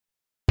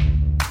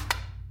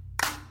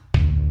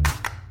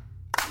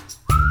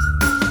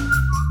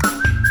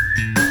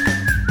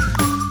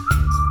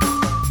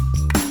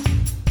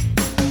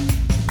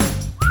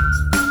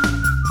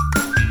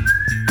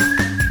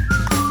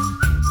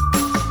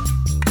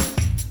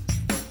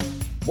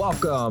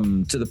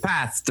Welcome to the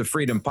Path to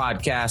Freedom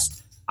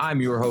podcast. I'm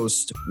your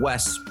host,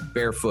 Wes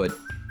Barefoot,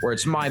 where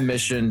it's my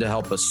mission to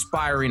help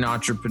aspiring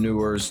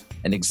entrepreneurs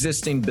and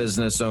existing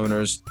business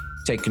owners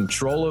take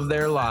control of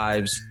their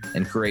lives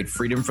and create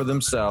freedom for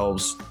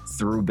themselves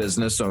through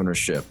business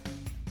ownership.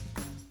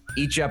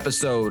 Each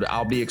episode,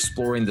 I'll be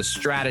exploring the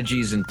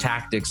strategies and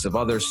tactics of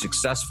other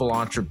successful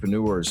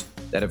entrepreneurs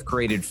that have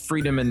created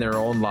freedom in their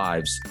own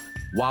lives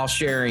while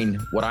sharing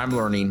what I'm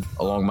learning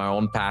along my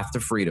own path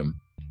to freedom.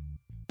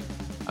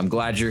 I'm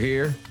glad you're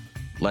here.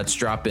 Let's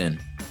drop in.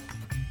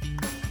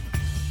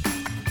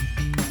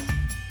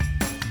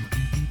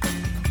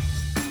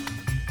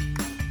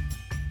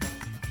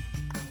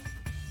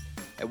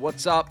 Hey,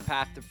 what's up,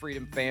 Path to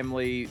Freedom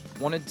family?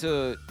 Wanted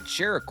to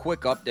share a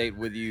quick update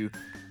with you.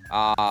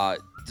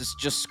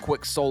 Just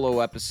quick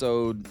solo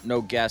episode,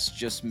 no guests,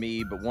 just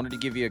me, but wanted to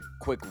give you a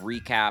quick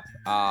recap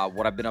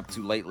what I've been up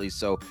to lately.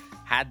 So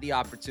had the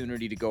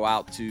opportunity to go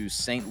out to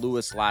St.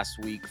 Louis last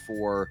week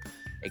for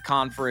a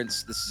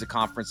conference. This is a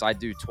conference I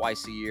do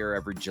twice a year,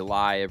 every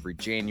July, every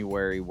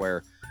January,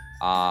 where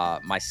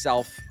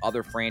myself,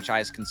 other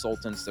franchise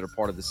consultants that are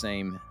part of the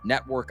same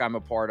network I'm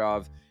a part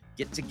of,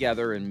 get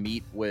together and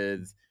meet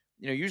with,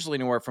 usually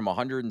anywhere from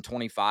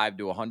 125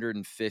 to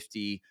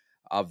 150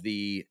 of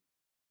the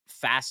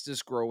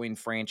fastest growing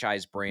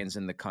franchise brands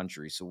in the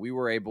country. So we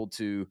were able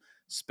to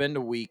spend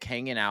a week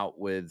hanging out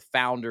with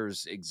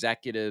founders,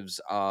 executives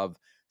of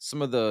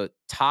some of the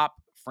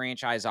top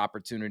franchise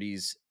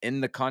opportunities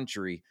in the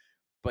country.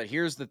 But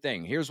here's the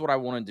thing. Here's what I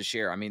wanted to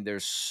share. I mean,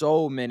 there's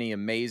so many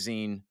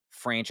amazing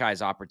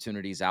franchise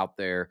opportunities out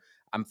there.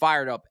 I'm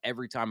fired up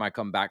every time I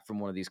come back from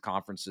one of these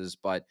conferences,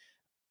 but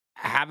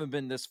I haven't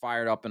been this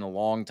fired up in a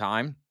long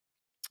time.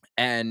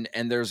 And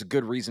there's a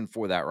good reason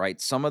for that, right?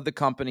 Some of the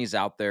companies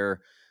out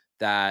there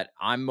that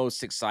I'm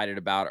most excited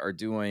about are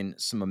doing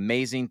some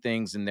amazing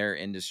things in their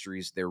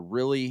industries. They're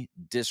really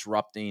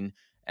disrupting,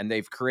 and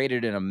they've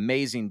created an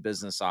amazing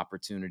business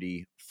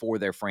opportunity for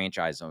their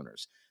franchise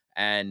owners.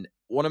 And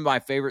one of my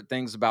favorite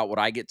things about what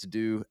I get to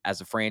do as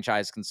a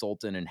franchise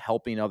consultant and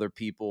helping other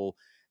people,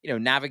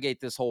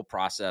 navigate this whole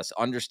process,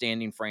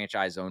 understanding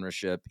franchise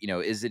ownership,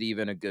 is it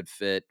even a good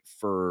fit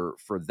for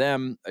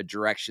them, a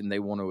direction they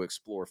want to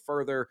explore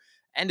further?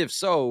 And if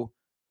so,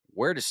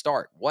 where to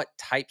start? What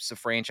types of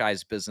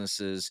franchise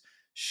businesses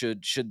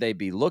should they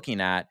be looking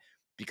at?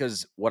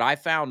 Because what I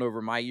found over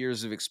my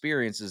years of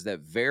experience is that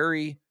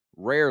very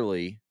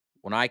rarely,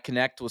 when I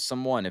connect with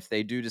someone, if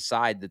they do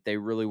decide that they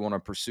really want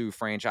to pursue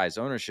franchise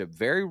ownership,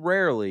 very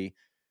rarely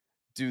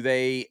do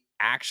they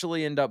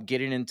actually end up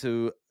getting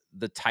into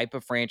the type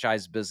of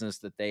franchise business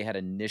that they had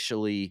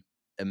initially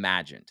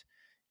imagined.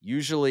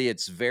 Usually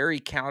it's very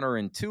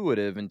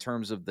counterintuitive in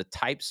terms of the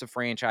types of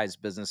franchise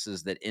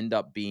businesses that end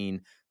up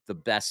being the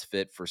best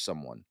fit for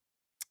someone.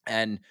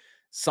 And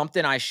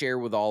something I share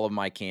with all of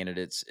my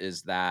candidates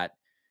is that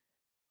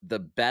the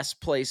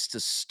best place to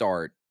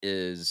start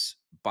is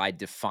by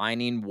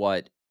defining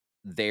what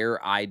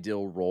their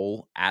ideal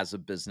role as a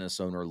business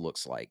owner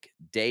looks like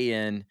day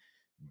in,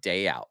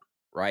 day out,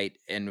 right?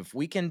 And if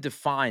we can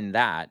define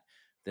that,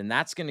 then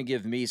that's going to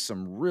give me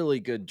some really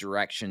good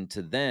direction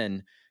to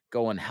then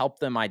go and help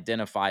them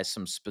identify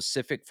some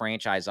specific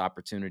franchise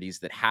opportunities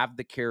that have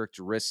the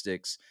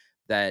characteristics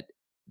that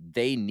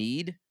they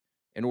need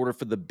in order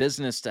for the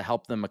business to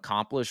help them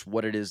accomplish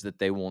what it is that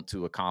they want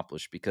to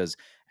accomplish. Because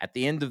at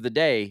the end of the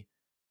day,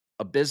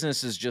 a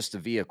business is just a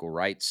vehicle,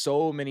 right?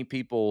 So many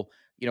people,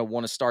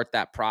 want to start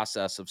that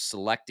process of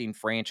selecting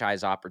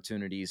franchise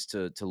opportunities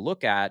to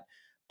look at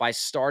by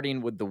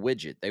starting with the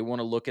widget. They want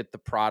to look at the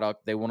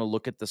product, they want to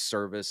look at the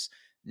service.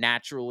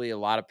 Naturally, a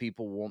lot of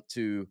people want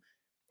to,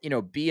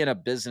 be in a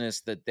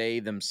business that they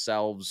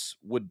themselves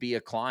would be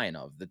a client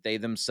of, that they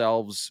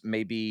themselves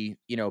may be,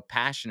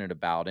 passionate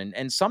about.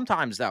 And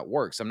sometimes that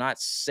works. I'm not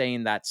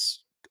saying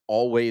that's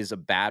always a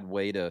bad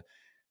way to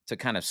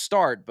kind of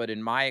start, but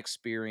in my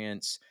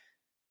experience,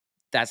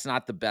 that's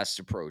not the best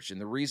approach. And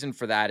the reason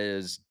for that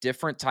is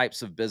different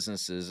types of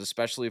businesses,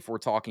 especially if we're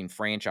talking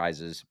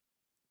franchises,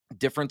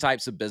 different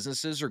types of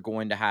businesses are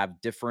going to have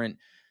different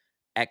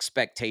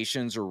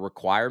expectations or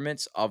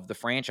requirements of the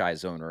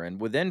franchise owner. And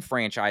within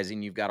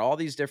franchising, you've got all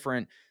these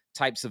different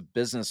types of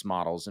business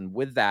models. And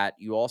with that,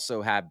 you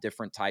also have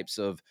different types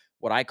of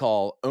what I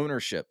call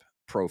ownership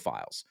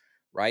profiles,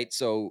 right?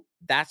 So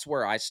that's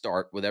where I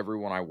start with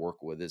everyone I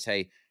work with is,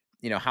 hey,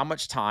 how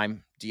much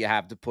time do you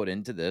have to put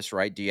into this,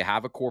 right? Do you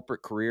have a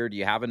corporate career? Do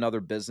you have another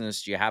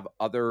business? Do you have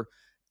other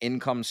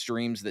income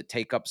streams that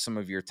take up some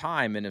of your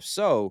time? And if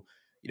so,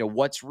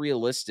 what's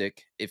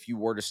realistic if you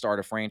were to start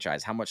a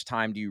franchise? How much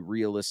time do you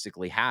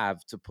realistically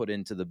have to put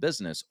into the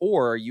business?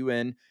 Or are you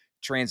in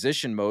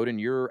transition mode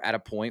and you're at a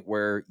point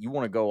where you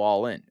want to go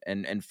all in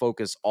and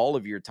focus all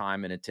of your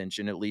time and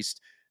attention, at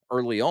least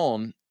early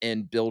on,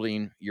 in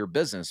building your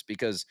business?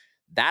 Because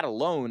that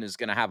alone is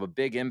going to have a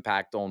big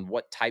impact on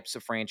what types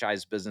of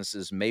franchise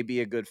businesses may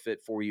be a good fit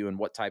for you and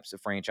what types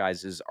of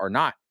franchises are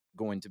not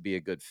going to be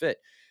a good fit.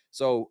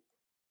 So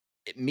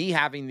me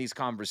having these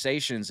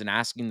conversations and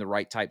asking the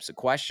right types of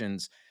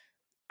questions,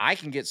 I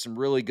can get some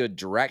really good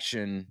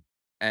direction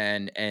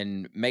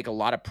and make a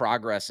lot of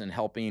progress in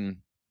helping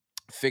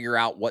figure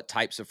out what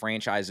types of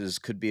franchises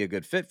could be a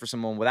good fit for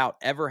someone without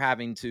ever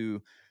having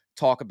to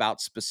talk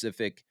about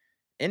specific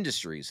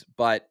industries.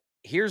 But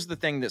here's the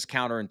thing that's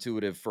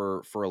counterintuitive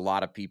for a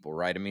lot of people,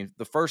 right? I mean,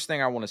 the first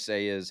thing I want to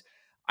say is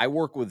I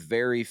work with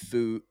very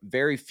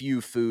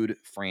few food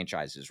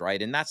franchises,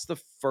 right? And that's the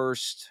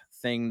first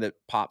thing that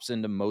pops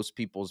into most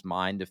people's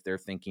mind if they're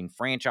thinking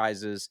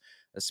franchises,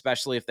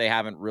 especially if they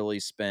haven't really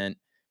spent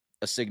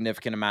a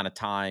significant amount of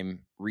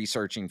time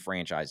researching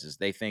franchises.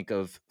 They think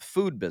of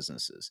food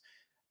businesses.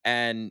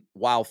 And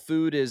while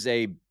food is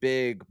a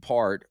big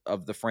part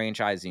of the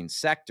franchising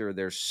sector,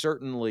 there's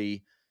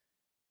certainly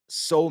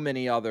so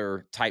many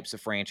other types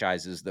of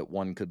franchises that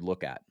one could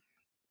look at,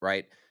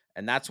 right?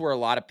 And that's where a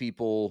lot of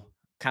people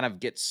kind of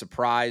get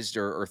surprised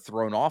or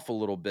thrown off a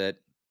little bit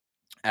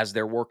as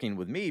they're working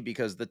with me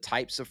because the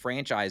types of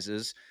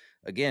franchises,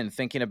 again,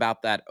 thinking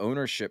about that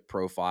ownership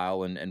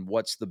profile and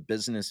what's the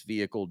business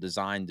vehicle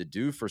designed to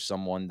do for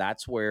someone,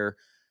 that's where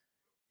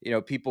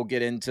people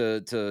get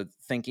into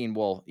thinking,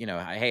 well,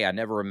 hey, I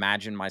never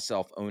imagined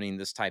myself owning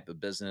this type of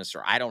business,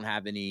 or I don't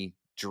have any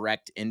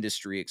direct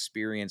industry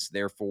experience,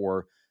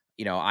 therefore,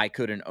 I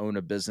couldn't own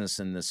a business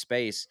in this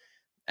space.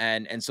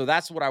 And so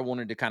that's what I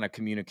wanted to kind of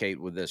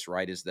communicate with this,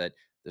 right? Is that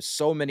there's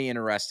so many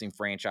interesting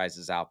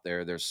franchises out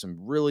there. There's some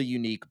really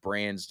unique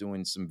brands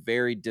doing some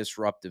very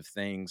disruptive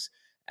things.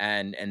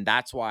 And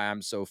that's why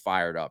I'm so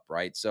fired up,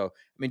 right? So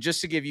I mean,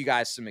 just to give you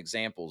guys some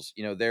examples,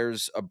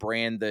 there's a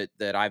brand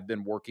that I've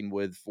been working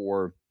with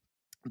for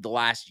the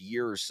last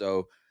year or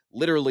so,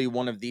 literally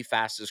one of the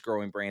fastest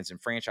growing brands in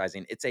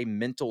franchising. It's a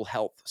mental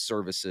health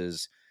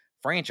services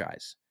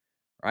franchise,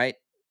 right?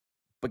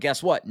 But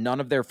guess what? None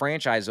of their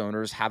franchise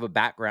owners have a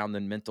background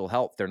in mental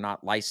health. They're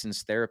not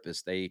licensed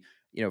therapists. They,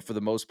 for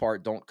the most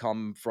part, don't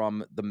come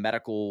from the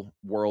medical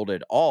world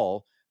at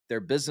all. They're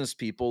business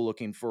people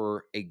looking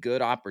for a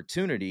good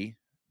opportunity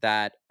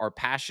that are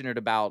passionate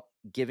about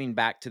giving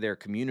back to their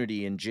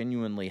community and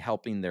genuinely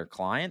helping their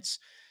clients.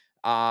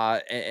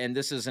 And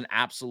this is an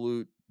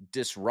absolute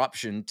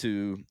disruption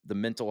to the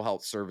mental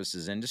health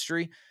services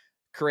industry,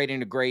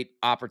 creating a great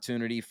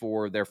opportunity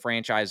for their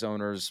franchise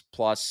owners.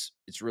 Plus,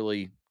 it's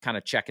really kind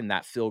of checking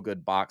that feel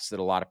good box that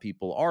a lot of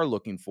people are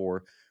looking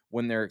for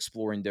when they're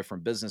exploring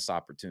different business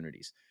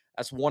opportunities.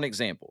 That's one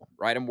example,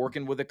 right? I'm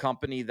working with a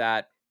company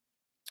that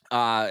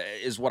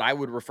is what I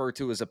would refer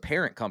to as a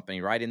parent company,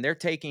 right? And they're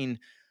taking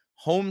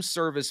home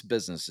service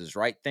businesses,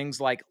 right? Things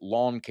like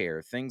lawn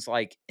care, things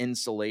like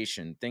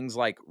insulation, things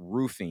like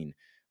roofing,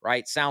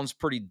 right? Sounds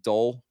pretty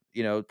dull,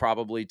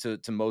 probably to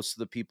most of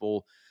the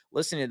people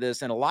listening to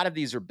this. And a lot of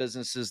these are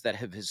businesses that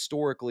have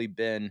historically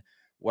been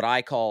what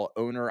I call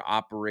owner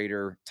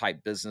operator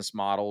type business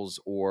models,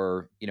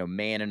 or,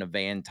 man in a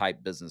van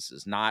type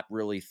businesses, not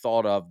really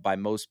thought of by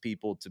most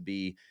people to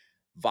be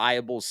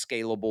viable,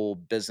 scalable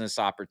business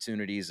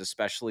opportunities,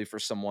 especially for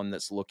someone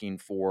that's looking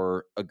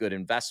for a good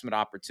investment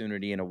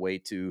opportunity and a way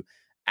to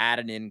add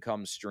an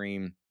income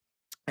stream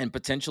and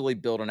potentially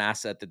build an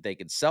asset that they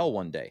could sell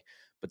one day.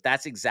 But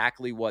that's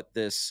exactly what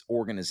this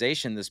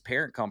organization, this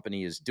parent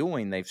company, is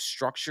doing. They've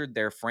structured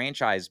their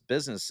franchise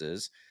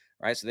businesses,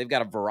 right? So they've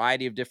got a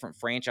variety of different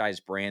franchise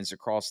brands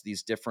across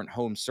these different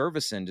home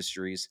service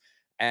industries,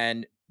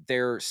 and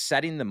they're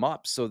setting them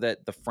up so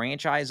that the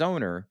franchise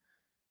owner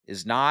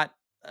is not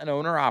an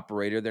owner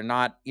operator. They're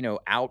not,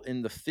 out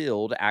in the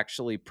field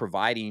actually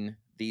providing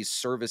these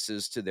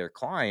services to their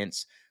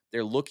clients.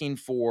 They're looking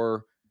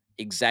for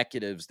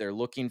executives, they're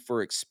looking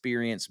for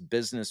experienced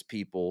business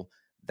people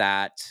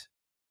that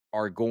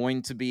are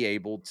going to be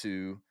able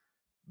to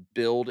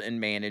build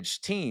and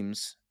manage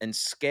teams and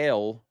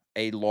scale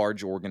a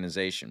large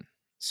organization.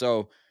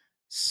 So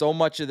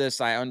much of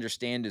this I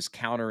understand is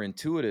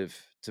counterintuitive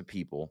to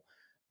people,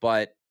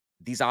 but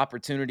these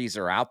opportunities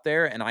are out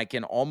there. And I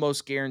can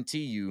almost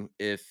guarantee you,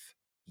 if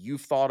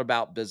you've thought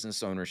about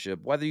business ownership,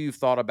 whether you've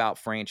thought about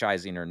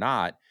franchising or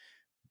not,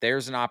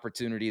 there's an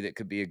opportunity that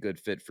could be a good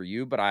fit for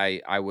you. But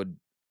I would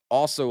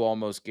also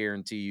almost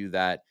guarantee you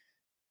that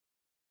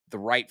the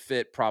right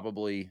fit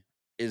probably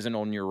isn't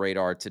on your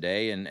radar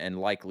today, and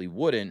likely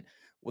wouldn't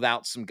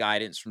without some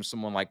guidance from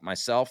someone like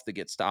myself that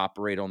gets to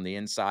operate on the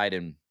inside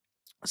and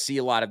see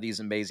a lot of these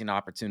amazing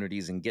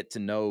opportunities and get to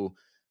know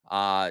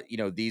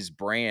these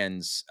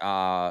brands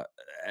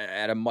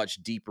at a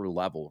much deeper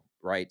level,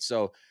 right?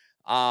 So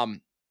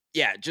um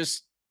yeah,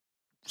 just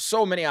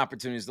so many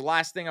opportunities. The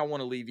last thing I want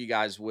to leave you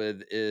guys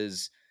with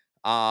is,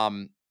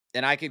 um,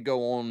 and I could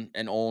go on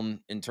and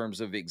on in terms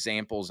of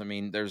examples. I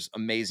mean, there's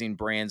amazing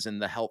brands in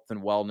the health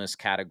and wellness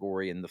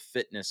category and the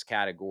fitness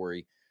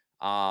category.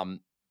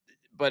 Um,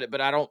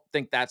 but I don't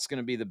think that's going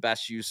to be the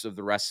best use of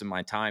the rest of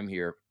my time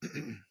here.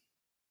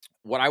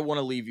 What I want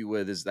to leave you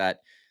with is that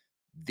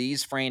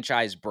these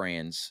franchise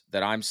brands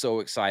that I'm so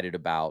excited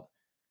about,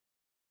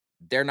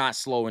 they're not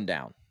slowing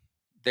down.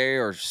 They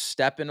are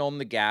stepping on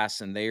the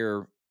gas and they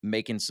are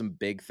making some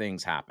big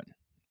things happen,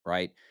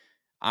 right?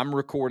 I'm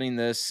recording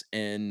this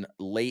in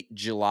late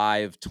July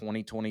of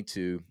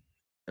 2022.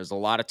 There's a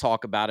lot of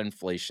talk about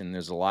inflation.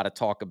 There's a lot of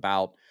talk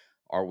about,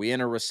 are we in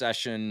a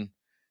recession?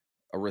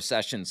 A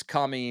recession's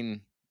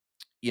coming.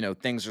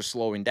 Things are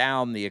slowing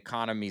down. The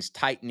economy's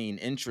tightening.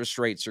 Interest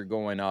rates are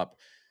going up.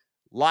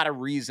 A lot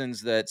of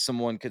reasons that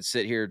someone could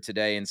sit here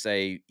today and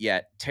say, yeah,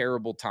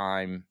 terrible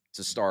time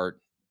to start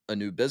a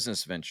new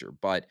business venture.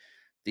 But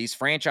these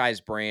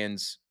franchise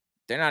brands,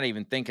 they're not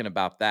even thinking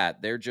about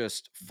that. They're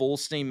just full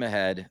steam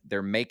ahead.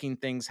 They're making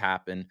things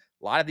happen.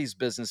 A lot of these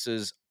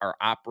businesses are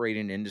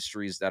operating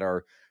industries that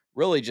are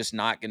really just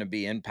not going to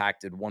be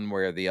impacted one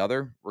way or the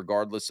other,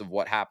 regardless of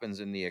what happens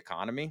in the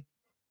economy.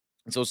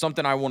 And so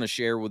something I want to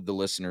share with the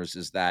listeners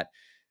is that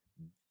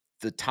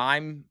the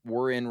time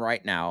we're in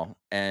right now,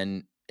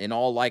 and in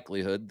all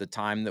likelihood, the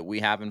time that we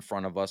have in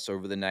front of us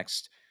over the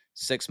next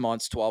 6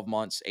 months, 12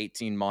 months,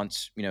 18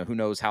 months, who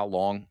knows how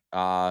long,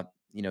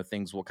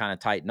 things will kind of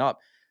tighten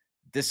up.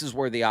 This is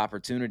where the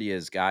opportunity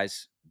is,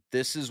 guys.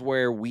 This is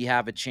where we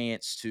have a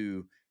chance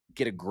to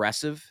get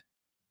aggressive,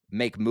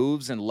 make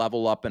moves, and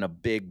level up in a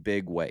big,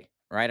 big way,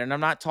 right? And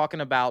I'm not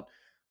talking about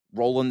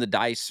rolling the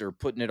dice or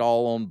putting it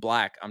all on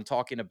black. I'm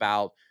talking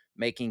about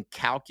making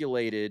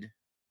calculated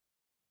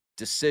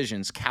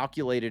decisions,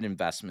 calculated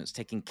investments,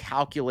 taking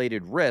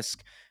calculated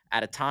risk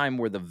at a time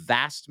where the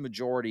vast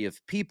majority of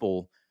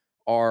people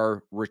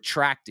are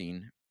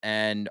retracting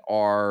and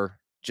are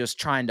just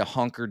trying to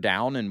hunker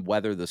down and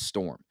weather the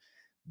storm.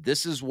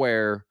 This is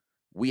where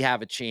we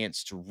have a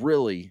chance to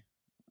really,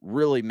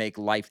 really make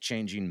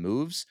life-changing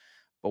moves,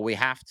 but we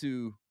have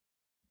to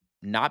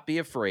not be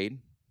afraid,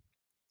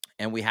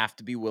 and we have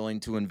to be willing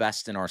to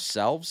invest in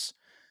ourselves,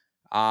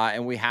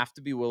 and we have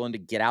to be willing to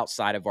get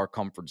outside of our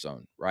comfort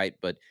zone, right?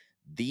 But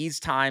these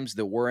times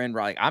that we're in,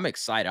 right, I'm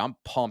excited. I'm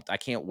pumped. I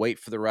can't wait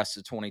for the rest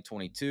of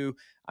 2022.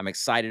 I'm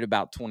excited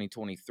about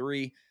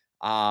 2023.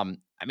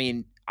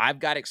 I've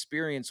got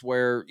experience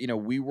where,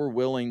 we were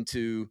willing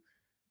to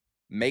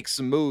make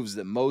some moves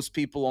that most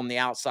people on the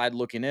outside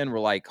looking in were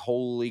like,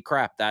 holy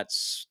crap,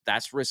 that's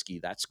risky.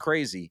 That's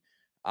crazy.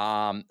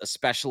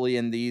 Especially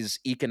in these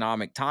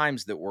economic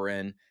times that we're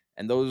in.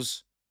 And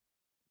those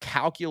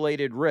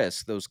calculated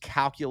risks, those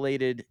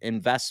calculated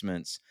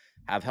investments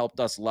have helped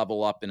us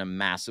level up in a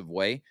massive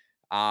way,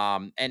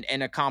 and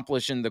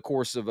accomplish in the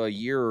course of a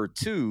year or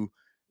two,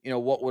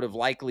 what would have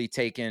likely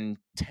taken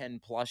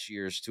 10 plus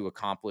years to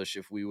accomplish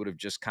if we would have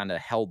just kind of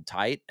held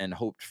tight and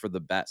hoped for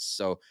the best.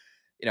 So,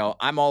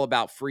 I'm all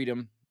about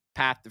freedom,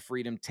 path to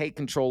freedom. Take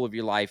control of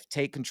your life,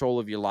 take control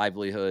of your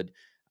livelihood,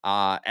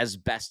 as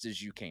best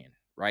as you can,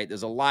 right?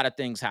 There's a lot of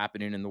things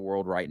happening in the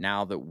world right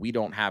now that we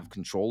don't have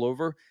control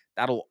over.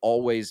 That'll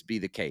always be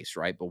the case,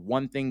 right? But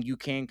one thing you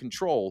can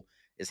control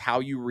is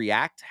how you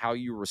react, how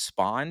you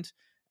respond,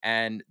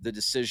 and the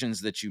decisions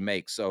that you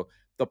make. So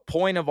the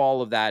point of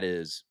all of that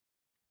is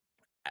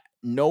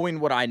knowing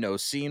what I know,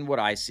 seeing what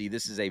I see.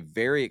 This is a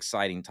very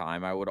exciting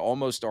time. I would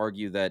almost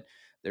argue that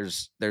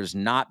there's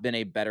not been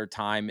a better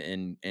time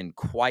in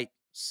quite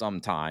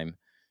some time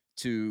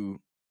to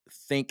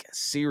think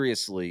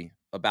seriously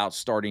about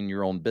starting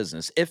your own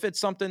business. If it's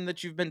something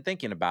that you've been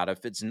thinking about,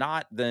 if it's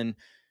not, then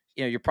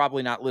you're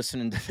probably not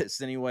listening to this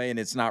anyway, and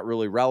it's not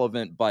really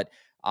relevant. But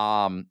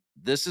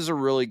this is a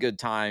really good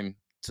time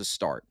to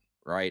start,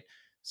 right?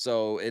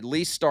 So at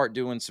least start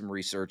doing some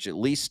research, at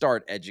least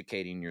start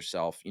educating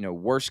yourself.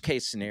 Worst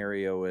case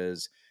scenario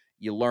is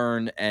you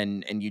learn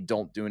and you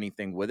don't do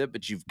anything with it,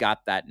 but you've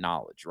got that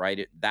knowledge,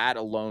 right? That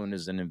alone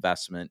is an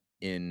investment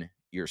in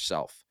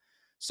yourself.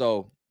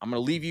 So I'm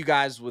going to leave you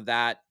guys with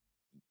that.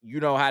 You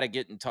know how to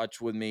get in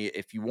touch with me.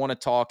 If you want to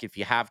talk, if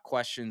you have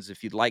questions,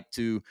 if you'd like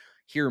to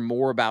hear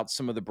more about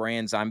some of the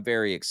brands I'm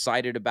very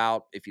excited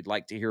about, if you'd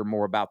like to hear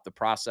more about the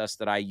process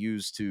that I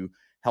use to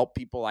help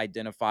people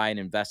identify and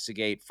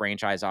investigate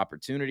franchise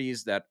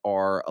opportunities that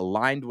are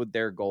aligned with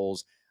their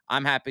goals,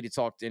 I'm happy to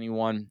talk to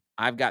anyone.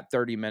 I've got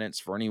 30 minutes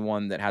for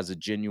anyone that has a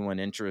genuine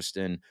interest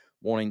in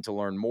wanting to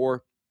learn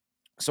more.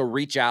 So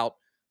reach out.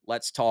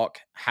 Let's talk.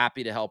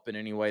 Happy to help in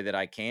any way that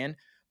I can.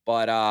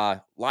 But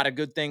a lot of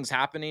good things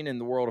happening in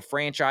the world of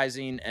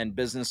franchising and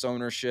business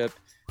ownership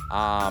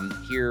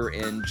here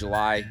in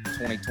July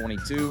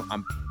 2022.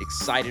 I'm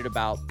excited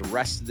about the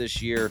rest of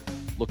this year.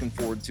 Looking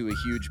forward to a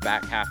huge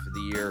back half of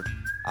the year,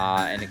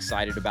 and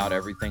excited about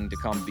everything to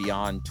come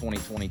beyond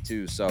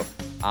 2022. So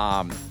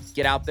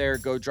get out there,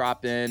 go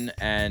drop in,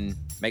 and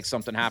make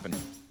something happen.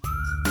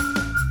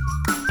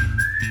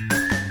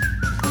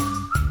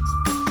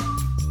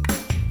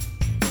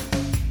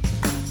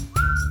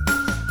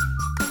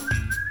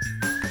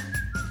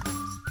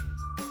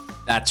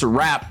 That's a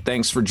wrap.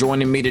 Thanks for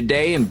joining me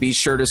today, and be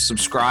sure to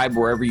subscribe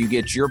wherever you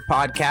get your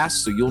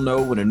podcasts so you'll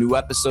know when a new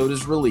episode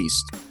is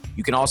released.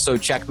 You can also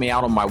check me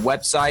out on my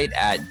website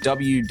at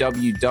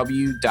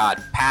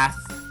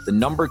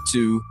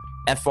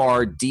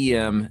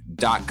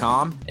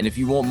www.path2frdm.com. And if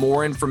you want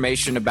more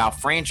information about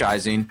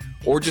franchising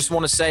or just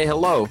want to say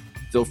hello,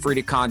 feel free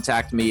to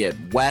contact me at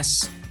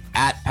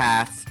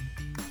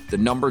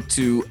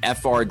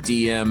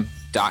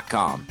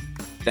wes@path2frdm.com.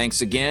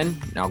 Thanks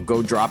again. Now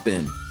go drop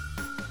in.